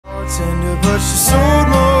bartender, but she sold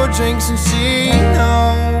more drinks than she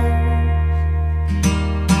knows.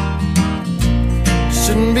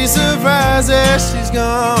 Shouldn't be surprised that she's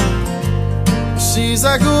gone. She's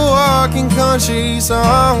like a walking country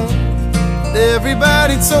song.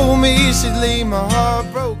 Everybody told me she'd leave my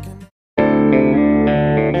heart broken.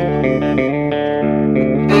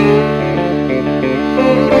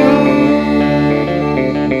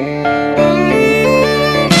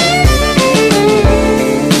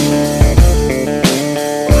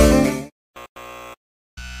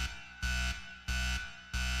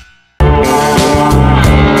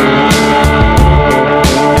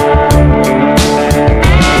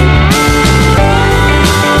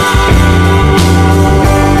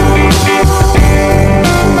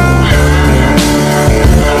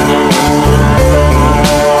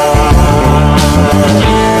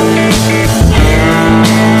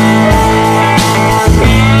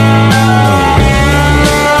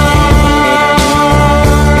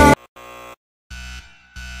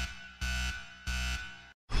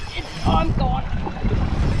 Oh, I'm gone.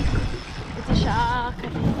 It's a shark.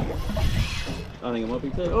 I think it might be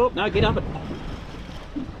too. Oh, no, get up it.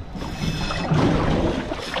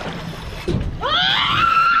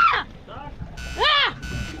 Ah! Ah!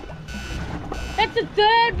 That's the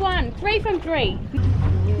third one. 3 from 3.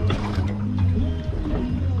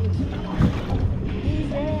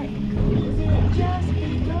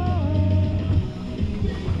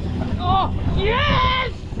 Oh,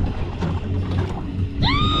 yes!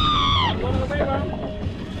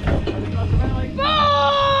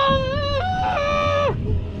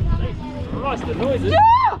 Christ, the noises.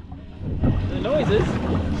 No! The noises.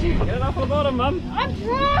 Get it off the bottom, Mum. I'm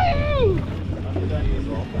trying!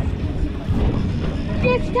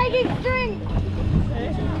 It's taking string!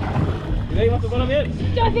 You know you want the bottom yet?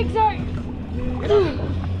 I think so.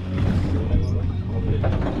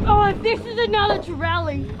 Oh, this is another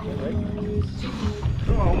trelling.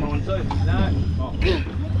 Oh, I want one too. No. Oh.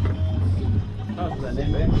 That's that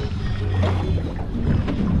net there.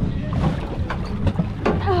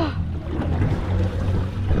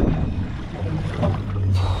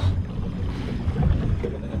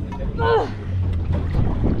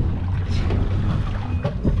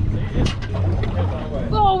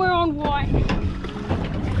 Oh, we're on white.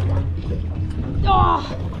 Oh,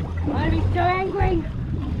 I'm so angry.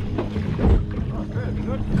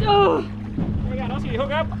 Oh. There you go, Nossie,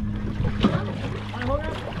 hook up. Hook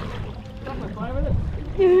up. Something play with it.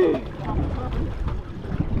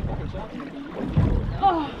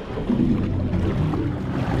 Oh.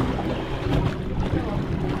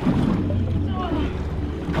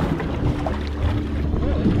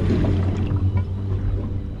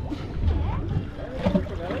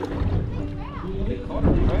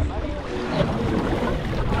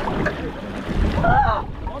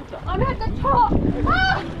 I'm at the top!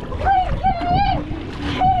 Ah! Please get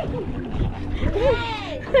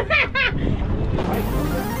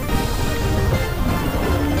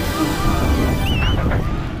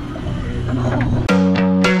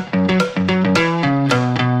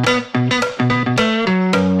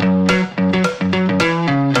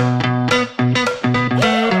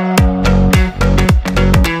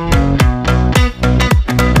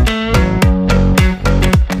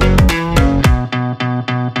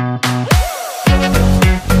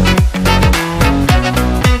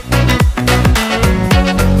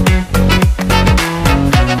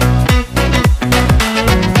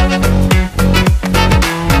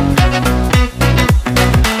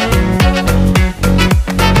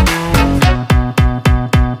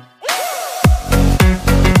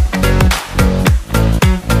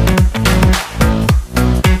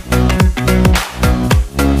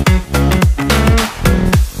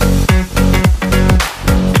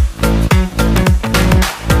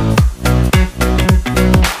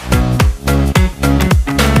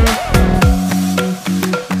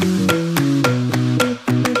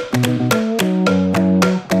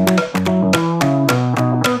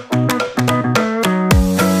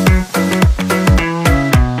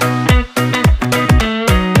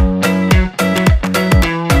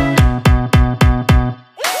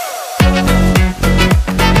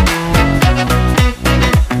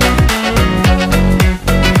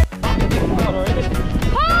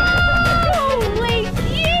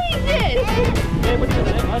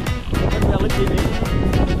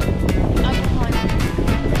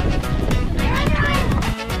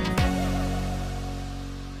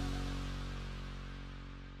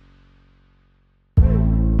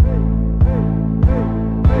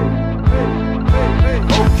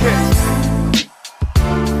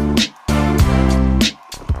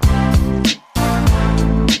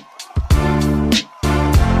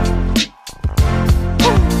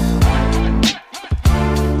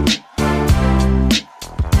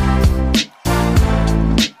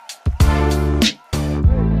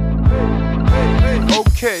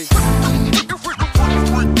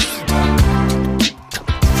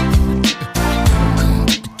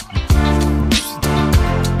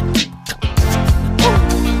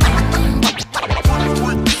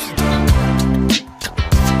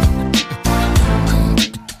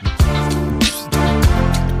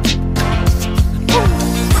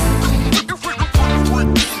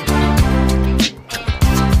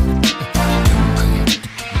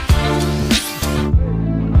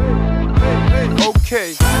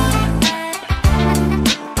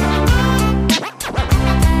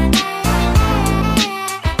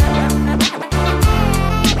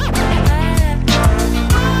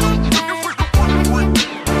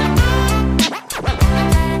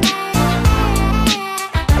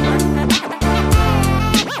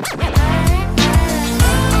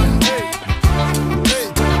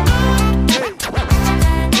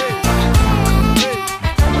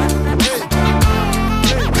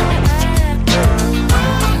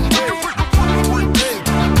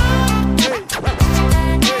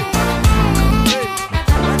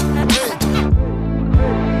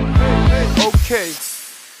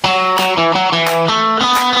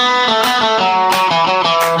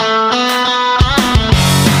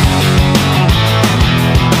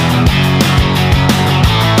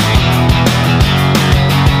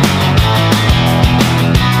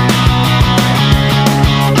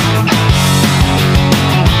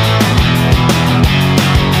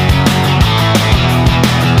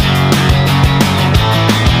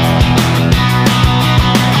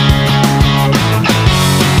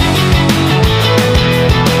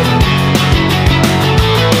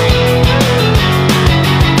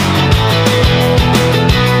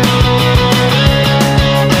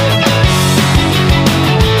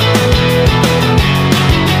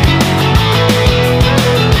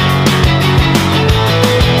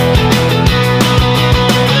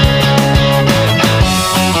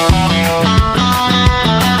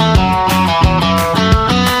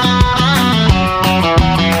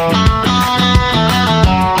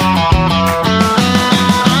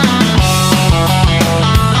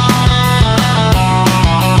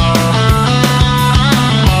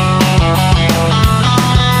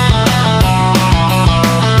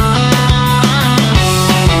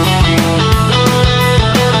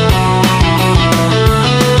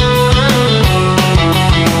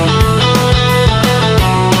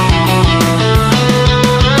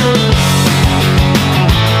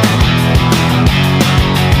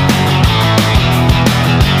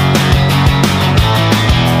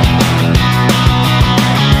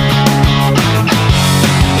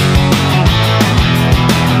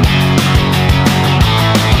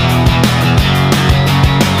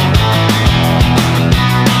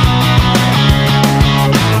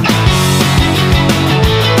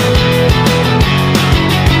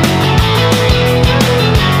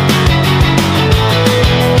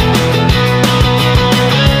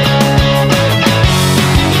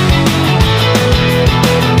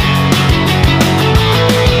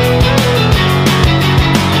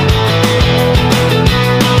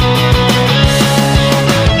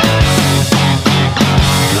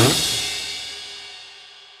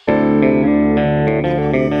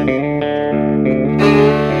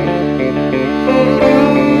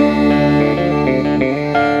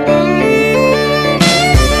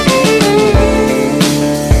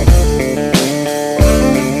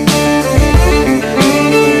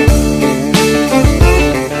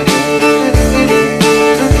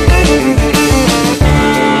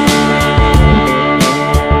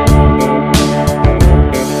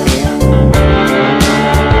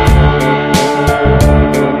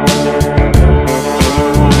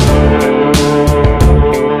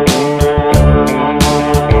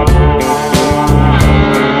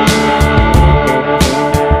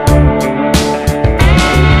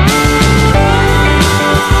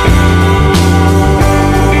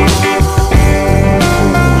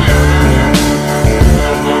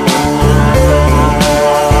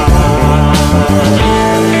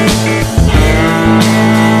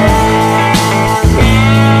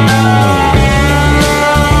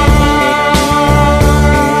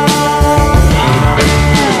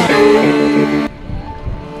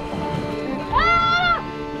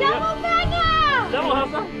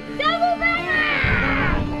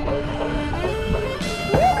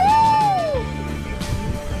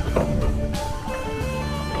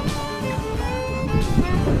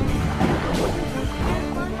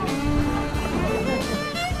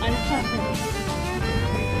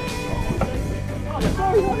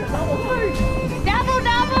Double,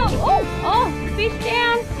 double. Oh, oh, fish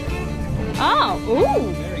down. Oh,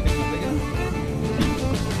 ooh.